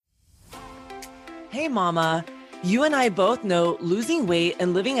Hey, Mama. You and I both know losing weight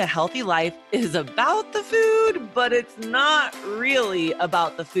and living a healthy life is about the food, but it's not really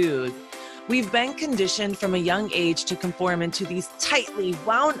about the food. We've been conditioned from a young age to conform into these tightly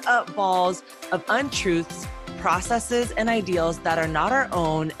wound up balls of untruths, processes, and ideals that are not our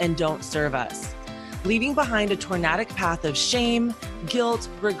own and don't serve us, leaving behind a tornadic path of shame, guilt,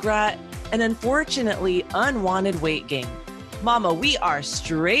 regret, and unfortunately, unwanted weight gain. Mama, we are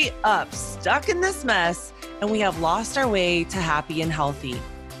straight up stuck in this mess, and we have lost our way to happy and healthy.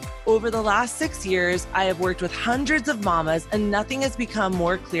 Over the last 6 years, I have worked with hundreds of mamas, and nothing has become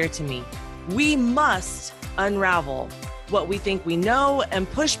more clear to me. We must unravel what we think we know and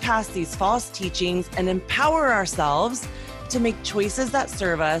push past these false teachings and empower ourselves to make choices that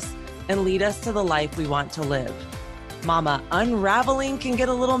serve us and lead us to the life we want to live. Mama, unraveling can get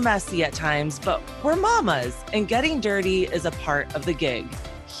a little messy at times, but we're mamas, and getting dirty is a part of the gig.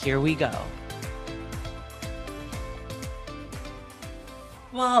 Here we go.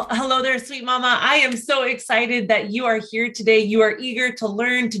 Well, hello there, sweet mama. I am so excited that you are here today. You are eager to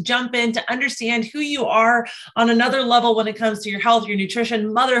learn, to jump in, to understand who you are on another level when it comes to your health, your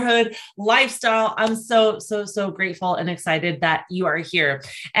nutrition, motherhood, lifestyle. I'm so grateful and excited that you are here.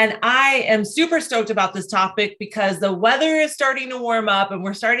 And I am super stoked about this topic because the weather is starting to warm up and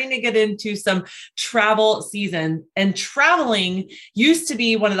we're starting to get into some travel season. And traveling used to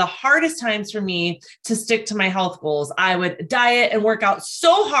be one of the hardest times for me to stick to my health goals. I would diet and work out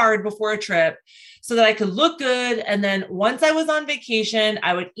so hard before a trip so that I could look good. And then once I was on vacation,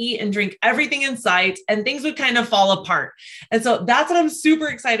 I would eat and drink everything in sight and things would kind of fall apart. And so that's what I'm super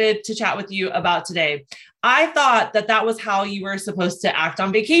excited to chat with you about today. I thought that that was how you were supposed to act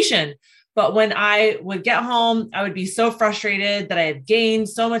on vacation. But when I would get home, I would be so frustrated that I had gained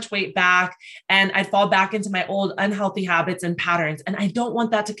so much weight back and I'd fall back into my old unhealthy habits and patterns. And I don't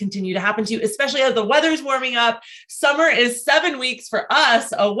want that to continue to happen to you, especially as the weather's warming up. Summer is 7 weeks for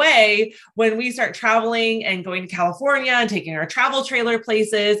us away when we start traveling and going to California and taking our travel trailer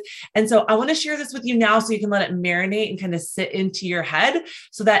places. And so I want to share this with you now so you can let it marinate and kind of sit into your head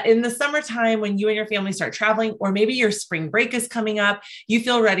so that in the summertime, when you and your family start traveling, or maybe your spring break is coming up, you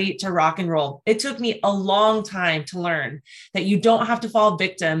feel ready to rock and roll. It took me a long time to learn that you don't have to fall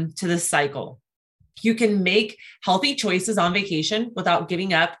victim to this cycle. You can make healthy choices on vacation without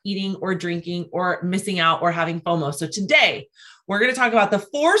giving up eating or drinking or missing out or having FOMO. So today we're going to talk about the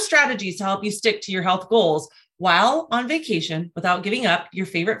 4 strategies to help you stick to your health goals while on vacation without giving up your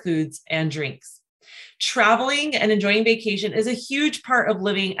favorite foods and drinks. Traveling and enjoying vacation is a huge part of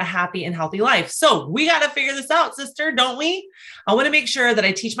living a happy and healthy life. So we got to figure this out, sister, don't we? I want to make sure that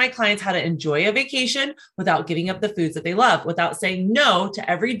I teach my clients how to enjoy a vacation without giving up the foods that they love, without saying no to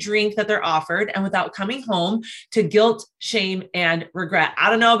every drink that they're offered, and without coming home to guilt, shame, and regret.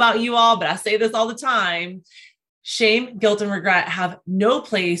 I don't know about you all, but I say this all the time. Shame, guilt, and regret have no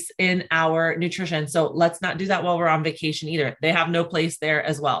place in our nutrition. So let's not do that while we're on vacation either. They have no place there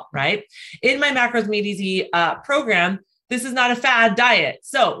as well, right? In my Macros Made Easy program, this is not a fad diet.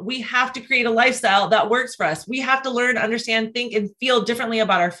 So we have to create a lifestyle that works for us. We have to learn, understand, think, and feel differently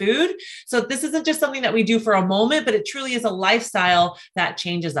about our food. So this isn't just something that we do for a moment, but it truly is a lifestyle that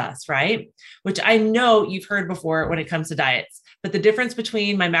changes us, right? Which I know you've heard before when it comes to diets. But the difference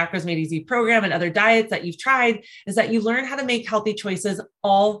between my Macros Made Easy program and other diets that you've tried is that you learn how to make healthy choices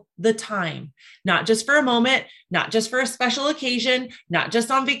all the time, not just for a moment, not just for a special occasion, not just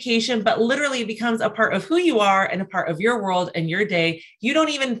on vacation, but literally becomes a part of who you are and a part of your world and your day. You don't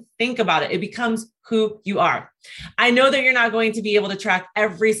even think about it. It becomes who you are. I know that you're not going to be able to track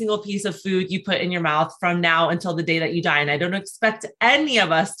every single piece of food you put in your mouth from now until the day that you die. And I don't expect any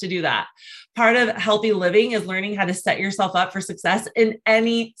of us to do that. Part of healthy living is learning how to set yourself up for success in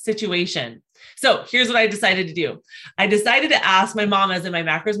any situation. So here's what I decided to do. I decided to ask my mamas in my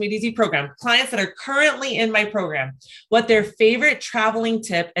Macros Made Easy program, clients that are currently in my program, what their favorite traveling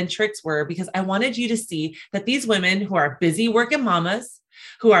tip and tricks were, because I wanted you to see that these women who are busy working mamas,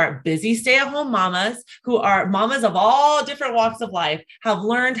 who are busy stay-at-home mamas, who are mamas of all different walks of life, have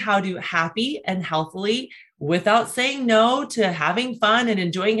learned how to happy and healthily without saying no to having fun and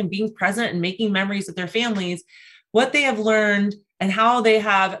enjoying and being present and making memories with their families, what they have learned and how they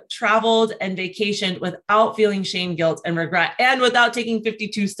have traveled and vacationed without feeling shame, guilt, and regret, and without taking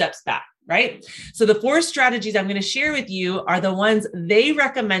 52 steps back, right? So the 4 strategies I'm going to share with you are the ones they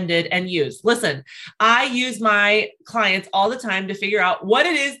recommended and used. Listen, I use my clients all the time to figure out what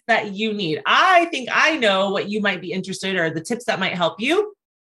it is that you need. I think I know what you might be interested in or the tips that might help you.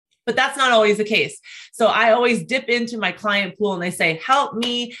 But that's not always the case. So I always dip into my client pool and they say, help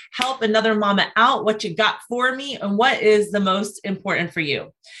me, help another mama out. What you got for me? And what is the most important for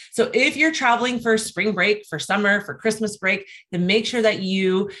you? So if you're traveling for spring break, for summer, for Christmas break, then make sure that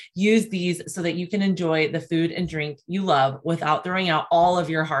you use these so that you can enjoy the food and drink you love without throwing out all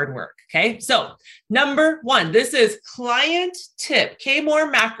of your hard work. Okay. So number one, this is client tip, K-More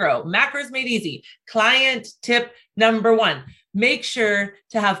Macro, macros made easy. Client tip number one. Make sure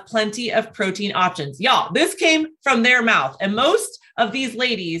to have plenty of protein options. Y'all, this came from their mouth. And most of these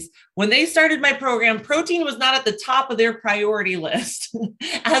ladies, when they started my program, protein was not at the top of their priority list.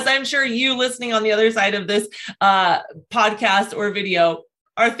 As I'm sure you listening on the other side of this podcast or video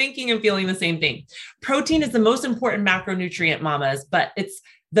are thinking and feeling the same thing. Protein is the most important macronutrient, mamas, but it's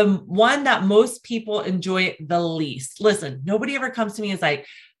the one that most people enjoy the least. Listen, nobody ever comes to me and is like,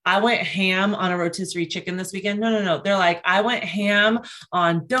 I went ham on a rotisserie chicken this weekend. No. They're like, I went ham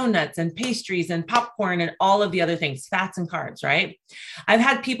on donuts and pastries and popcorn and all of the other things, fats and carbs, right? I've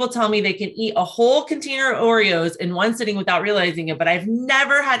had people tell me they can eat a whole container of Oreos in one sitting without realizing it, but I've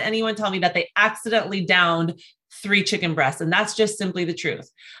never had anyone tell me that they accidentally downed 3 chicken breasts. And that's just simply the truth.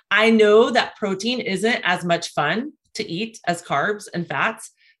 I know that protein isn't as much fun to eat as carbs and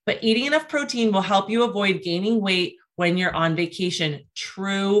fats, but eating enough protein will help you avoid gaining weight when you're on vacation.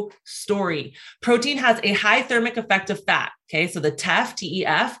 True story. Protein has a high thermic effect of fat. Okay. So the TEF,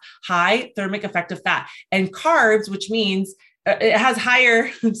 T-E-F, high thermic effect of fat, and carbs, which means it has higher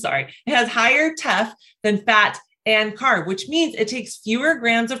TEF than fat and carb, which means it takes fewer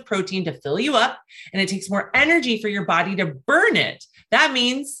grams of protein to fill you up and it takes more energy for your body to burn it. That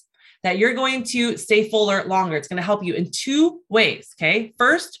means that you're going to stay fuller longer. It's going to help you in 2 ways. Okay.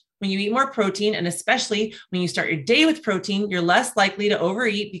 First, when you eat more protein, and especially when you start your day with protein, you're less likely to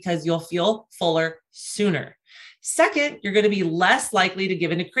overeat because you'll feel fuller sooner. Second, you're going to be less likely to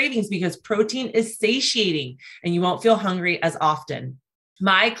give into cravings because protein is satiating and you won't feel hungry as often.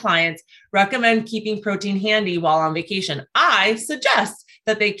 My clients recommend keeping protein handy while on vacation. I suggest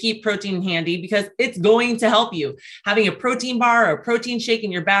that they keep protein handy because it's going to help you. Having a protein bar or a protein shake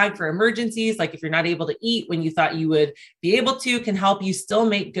in your bag for emergencies, like if you're not able to eat when you thought you would be able to, can help you still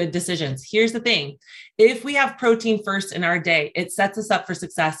make good decisions. Here's the thing. If we have protein first in our day, it sets us up for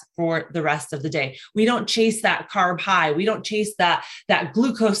success for the rest of the day. We don't chase that carb high. We don't chase that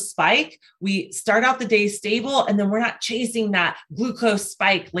glucose spike. We start out the day stable, and then we're not chasing that glucose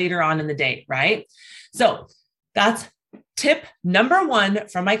spike later on in the day, right? So that's tip number one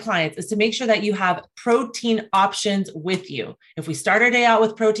from my clients, is to make sure that you have protein options with you. If we start our day out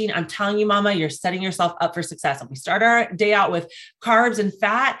with protein, I'm telling you, mama, you're setting yourself up for success. If we start our day out with carbs and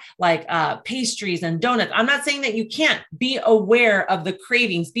fat, like pastries and donuts, I'm not saying that you can't. Be aware of the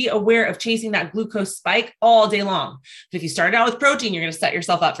cravings, be aware of chasing that glucose spike all day long. But if you start out with protein, you're going to set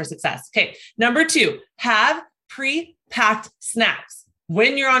yourself up for success. Okay. Number 2, have pre-packed snacks.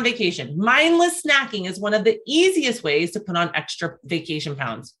 When you're on vacation, mindless snacking is one of the easiest ways to put on extra vacation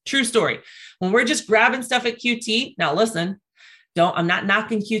pounds. True story. When we're just grabbing stuff at QT, now listen, I'm not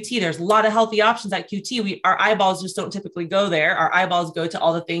knocking QT. There's a lot of healthy options at QT. Our eyeballs just don't typically go there. Our eyeballs go to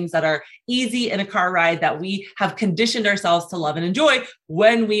all the things that are easy in a car ride that we have conditioned ourselves to love and enjoy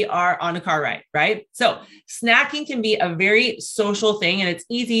when we are on a car ride, right? So snacking can be a very social thing, and it's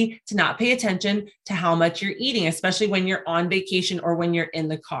easy to not pay attention to how much you're eating, especially when you're on vacation or when you're in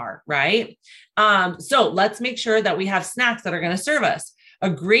the car, right? So let's make sure that we have snacks that are going to serve us. A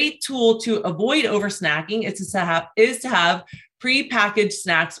great tool to avoid over snacking is to have pre-packaged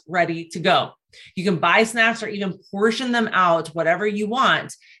snacks ready to go. You can buy snacks or even portion them out, whatever you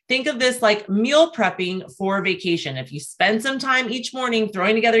want. Think of this like meal prepping for vacation. If you spend some time each morning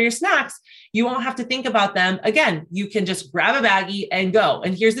throwing together your snacks, you won't have to think about them. Again, you can just grab a baggie and go.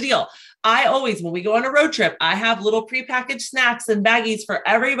 And here's the deal. I always, when we go on a road trip, I have little prepackaged snacks and baggies for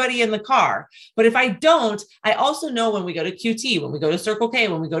everybody in the car. But if I don't, I also know when we go to QT, when we go to Circle K,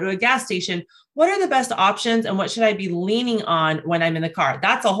 when we go to a gas station, what are the best options and what should I be leaning on when I'm in the car?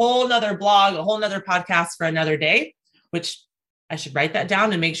 That's a whole nother blog, a whole nother podcast for another day, which I should write that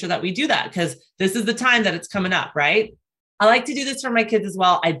down and make sure that we do that, because this is the time that it's coming up, right? I like to do this for my kids as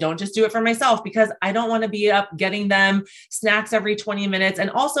well. I don't just do it for myself because I don't want to be up getting them snacks every 20 minutes.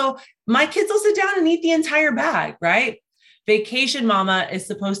 And also my kids will sit down and eat the entire bag, right? Vacation mama is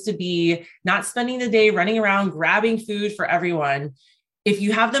supposed to be not spending the day running around grabbing food for everyone. If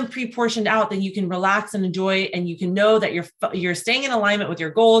you have them pre-portioned out, then you can relax and enjoy, and you can know that you're staying in alignment with your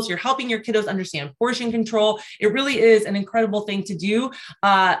goals. You're helping your kiddos understand portion control. It really is an incredible thing to do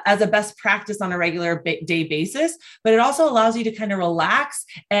as a best practice on a regular day basis, but it also allows you to kind of relax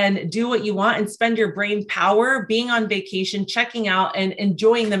and do what you want and spend your brain power being on vacation, checking out and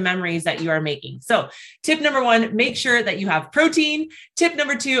enjoying the memories that you are making. So tip number 1, make sure that you have protein. Tip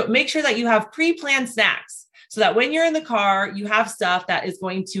number 2, make sure that you have pre-planned snacks, so that when you're in the car, you have stuff that is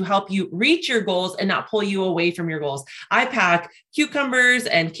going to help you reach your goals and not pull you away from your goals. I pack cucumbers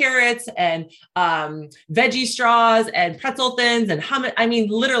and carrots and veggie straws and pretzel thins and hummus. I mean,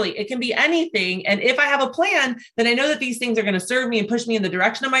 literally, it can be anything. And if I have a plan, then I know that these things are going to serve me and push me in the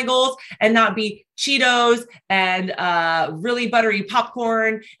direction of my goals and not be Cheetos and really buttery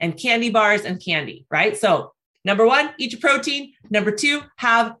popcorn and candy bars and candy, right? So number 1, eat your protein. Number 2,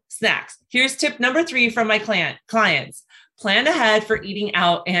 have snacks. Here's tip number 3 from my clients. Plan ahead for eating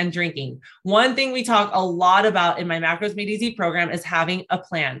out and drinking. One thing we talk a lot about in my Macros Made Easy program is having a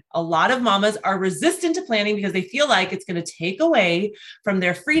plan. A lot of mamas are resistant to planning because they feel like it's going to take away from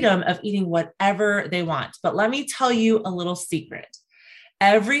their freedom of eating whatever they want. But let me tell you a little secret.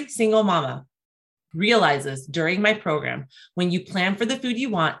 Every single mama realizes during my program, when you plan for the food you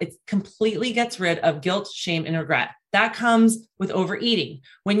want, it completely gets rid of guilt, shame, and regret. That comes with overeating.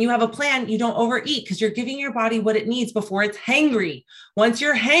 When you have a plan, you don't overeat because you're giving your body what it needs before it's hangry. Once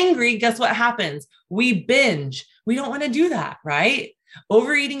you're hangry, guess what happens? We binge. We don't want to do that, right?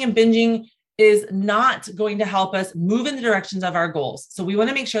 Overeating and binging is not going to help us move in the directions of our goals. So we want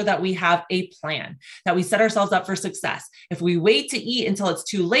to make sure that we have a plan, that we set ourselves up for success. If we wait to eat until it's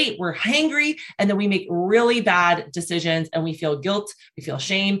too late, we're hangry, and then we make really bad decisions and we feel guilt, we feel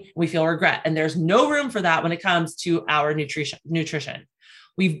shame, we feel regret. And there's no room for that when it comes to our nutrition.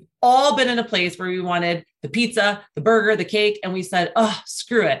 We've all been in a place where we wanted the pizza, the burger, the cake, and we said, oh,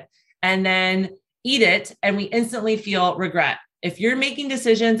 screw it. And then eat it, and we instantly feel regret. If you're making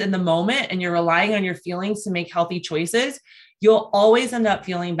decisions in the moment and you're relying on your feelings to make healthy choices, you'll always end up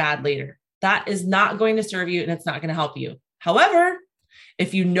feeling bad later. That is not going to serve you, and it's not going to help you. However,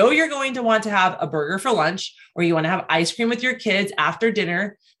 if you know you're going to want to have a burger for lunch, or you want to have ice cream with your kids after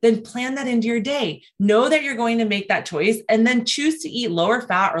dinner, then plan that into your day. Know that you're going to make that choice, and then choose to eat lower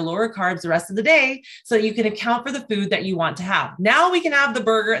fat or lower carbs the rest of the day so that you can account for the food that you want to have. Now we can have the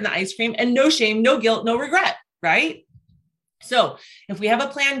burger and the ice cream, and no shame, no guilt, no regret, right? So if we have a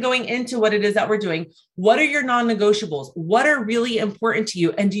plan going into what it is that we're doing, what are your non-negotiables? What are really important to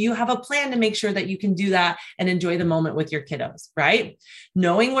you? And do you have a plan to make sure that you can do that and enjoy the moment with your kiddos, right?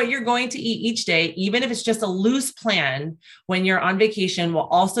 Knowing what you're going to eat each day, even if it's just a loose plan when you're on vacation, will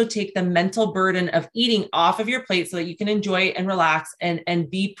also take the mental burden of eating off of your plate so that you can enjoy and relax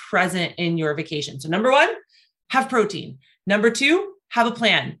and be present in your vacation. So number 1, have protein. Number 2, have a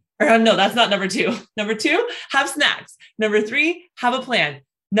plan. Or no, that's not number 2. Number 2, have snacks. Number 3, have a plan.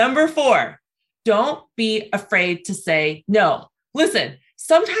 Number 4, don't be afraid to say no. Listen,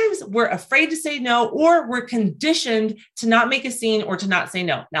 sometimes we're afraid to say no, or we're conditioned to not make a scene or to not say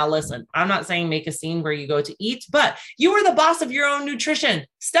no. Now, listen, I'm not saying make a scene where you go to eat, but you are the boss of your own nutrition.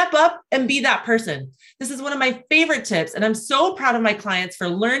 Step up and be that person. This is one of my favorite tips, and I'm so proud of my clients for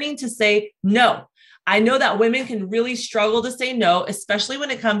learning to say no. I know that women can really struggle to say no, especially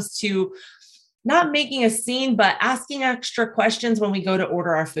when it comes to not making a scene, but asking extra questions when we go to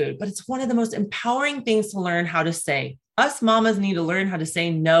order our food. But it's one of the most empowering things to learn how to say. Us mamas need to learn how to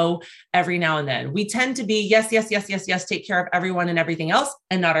say no every now and then. We tend to be yes, yes, yes, yes, yes, take care of everyone and everything else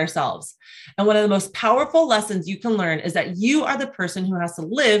and not ourselves. And one of the most powerful lessons you can learn is that you are the person who has to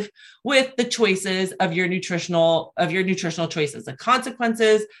live with the choices of your nutritional choices, the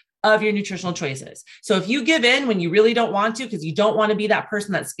consequences of your nutritional choices. So if you give in when you really don't want to, because you don't want to be that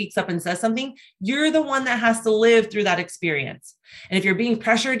person that speaks up and says something, you're the one that has to live through that experience. And if you're being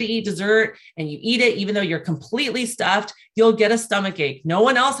pressured to eat dessert and you eat it, even though you're completely stuffed, you'll get a stomach ache. No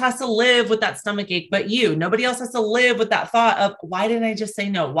one else has to live with that stomach ache but you. Nobody else has to live with that thought of, why didn't I just say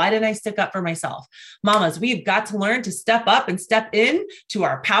no? Why didn't I stick up for myself? Mamas, we've got to learn to step up and step in to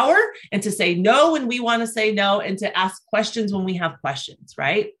our power and to say no when we want to say no, and to ask questions when we have questions,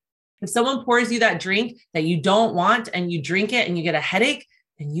 right? If someone pours you that drink that you don't want and you drink it and you get a headache,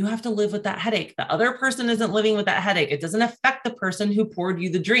 then you have to live with that headache. The other person isn't living with that headache. It doesn't affect the person who poured you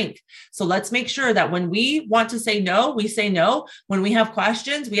the drink. So let's make sure that when we want to say no, we say no. When we have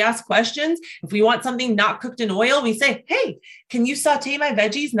questions, we ask questions. If we want something not cooked in oil, we say, hey, can you saute my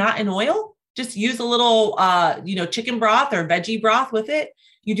veggies not in oil? Just use a little, chicken broth or veggie broth with it.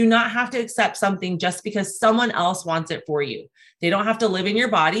 You do not have to accept something just because someone else wants it for you. They don't have to live in your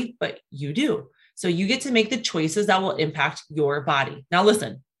body, but you do. So you get to make the choices that will impact your body. Now,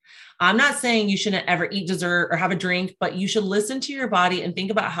 listen, I'm not saying you shouldn't ever eat dessert or have a drink, but you should listen to your body and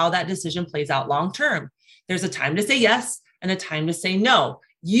think about how that decision plays out long-term. There's a time to say yes and a time to say no.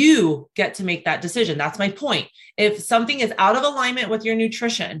 You get to make that decision. That's my point. If something is out of alignment with your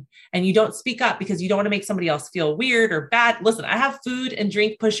nutrition and you don't speak up because you don't want to make somebody else feel weird or bad, listen, I have food and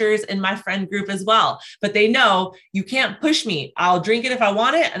drink pushers in my friend group as well, but they know you can't push me. I'll drink it if I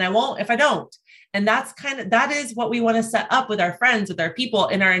want it and I won't if I don't. And that is what we want to set up with our friends, with our people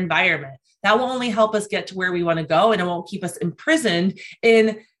in our environment. That will only help us get to where we want to go, and it won't keep us imprisoned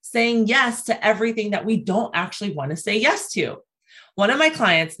in saying yes to everything that we don't actually want to say yes to. One of my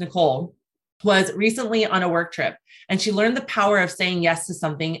clients, Nicole, was recently on a work trip, and she learned the power of saying yes to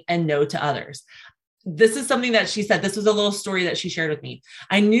something and no to others. This is something that she said. This was a little story that she shared with me.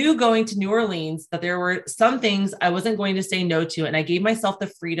 I knew going to New Orleans that there were some things I wasn't going to say no to, and I gave myself the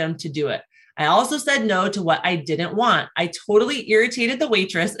freedom to do it. I also said no to what I didn't want. I totally irritated the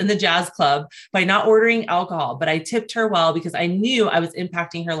waitress in the jazz club by not ordering alcohol, but I tipped her well because I knew I was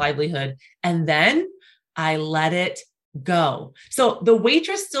impacting her livelihood. And then I let it go. So the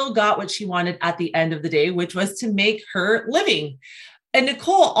waitress still got what she wanted at the end of the day, which was to make her living. And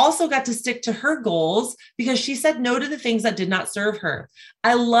Nicole also got to stick to her goals because she said no to the things that did not serve her.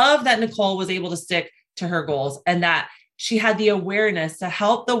 I love that Nicole was able to stick to her goals and that she had the awareness to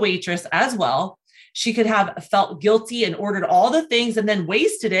help the waitress as well. She could have felt guilty and ordered all the things and then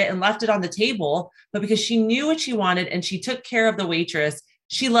wasted it and left it on the table. But because she knew what she wanted and she took care of the waitress,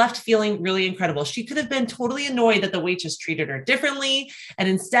 she left feeling really incredible. She could have been totally annoyed that the waitress treated her differently. And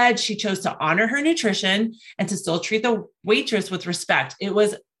instead, she chose to honor her nutrition and to still treat the waitress with respect. It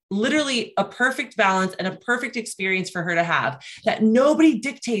was literally a perfect balance and a perfect experience for her to have, that nobody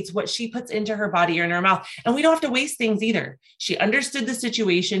dictates what she puts into her body or in her mouth. And we don't have to waste things either. She understood the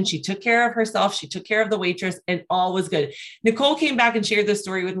situation. She took care of herself. She took care of the waitress, and all was good. Nicole came back and shared this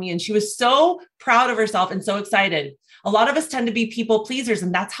story with me, and she was so proud of herself and so excited. A lot of us tend to be people pleasers,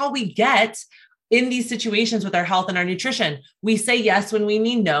 and that's how we get in these situations with our health and our nutrition. We say yes when we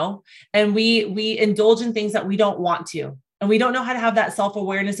mean no, and we indulge in things that we don't want to. And we don't know how to have that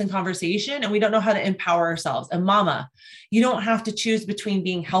self-awareness and conversation, and we don't know how to empower ourselves. And mama, you don't have to choose between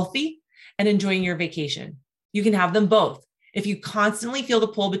being healthy and enjoying your vacation. You can have them both. If you constantly feel the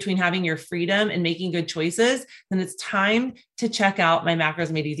pull between having your freedom and making good choices, then it's time to check out my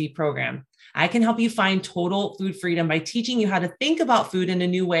Macros Made Easy program. I can help you find total food freedom by teaching you how to think about food in a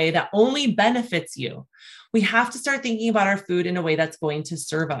new way that only benefits you. We have to start thinking about our food in a way that's going to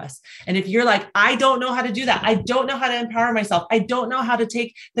serve us. And if you're like, I don't know how to do that, I don't know how to empower myself, I don't know how to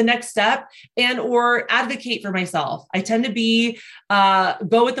take the next step and or advocate for myself, I tend to be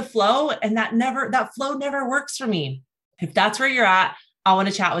go with the flow, and that flow never works for me. If that's where you're at, I want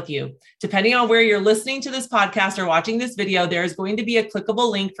to chat with you. Depending on where you're listening to this podcast or watching this video, there's going to be a clickable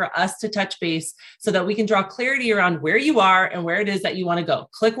link for us to touch base so that we can draw clarity around where you are and where it is that you want to go.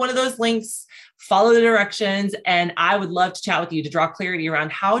 Click one of those links, follow the directions, and I would love to chat with you to draw clarity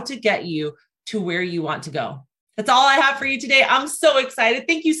around how to get you to where you want to go. That's all I have for you today. I'm so excited.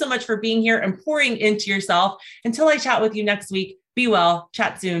 Thank you so much for being here and pouring into yourself. Until I chat with you next week, be well,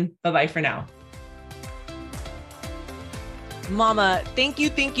 chat soon. Bye-bye for now. Mama, thank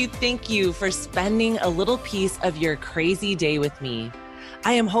you for spending a little piece of your crazy day with me.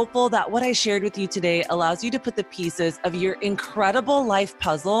 I am hopeful that what I shared with you today allows you to put the pieces of your incredible life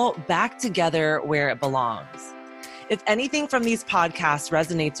puzzle back together where it belongs. If anything from these podcasts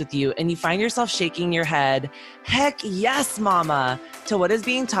resonates with you and you find yourself shaking your head, heck yes, mama, to what is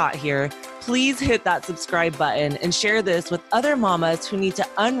being taught here, please hit that subscribe button and share this with other mamas who need to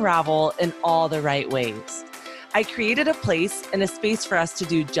unravel in all the right ways. I created a place and a space for us to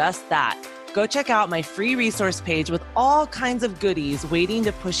do just that. Go check out my free resource page with all kinds of goodies waiting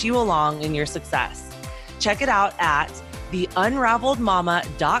to push you along in your success. Check it out at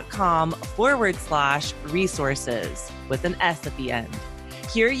theunraveledmama.com/resources with an S at the end.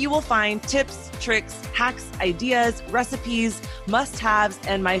 Here you will find tips, tricks, hacks, ideas, recipes, must-haves,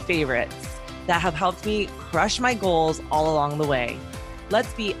 and my favorites that have helped me crush my goals all along the way.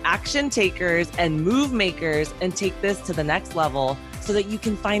 Let's be action takers and move makers and take this to the next level so that you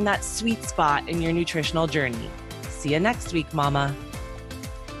can find that sweet spot in your nutritional journey. See you next week, mama.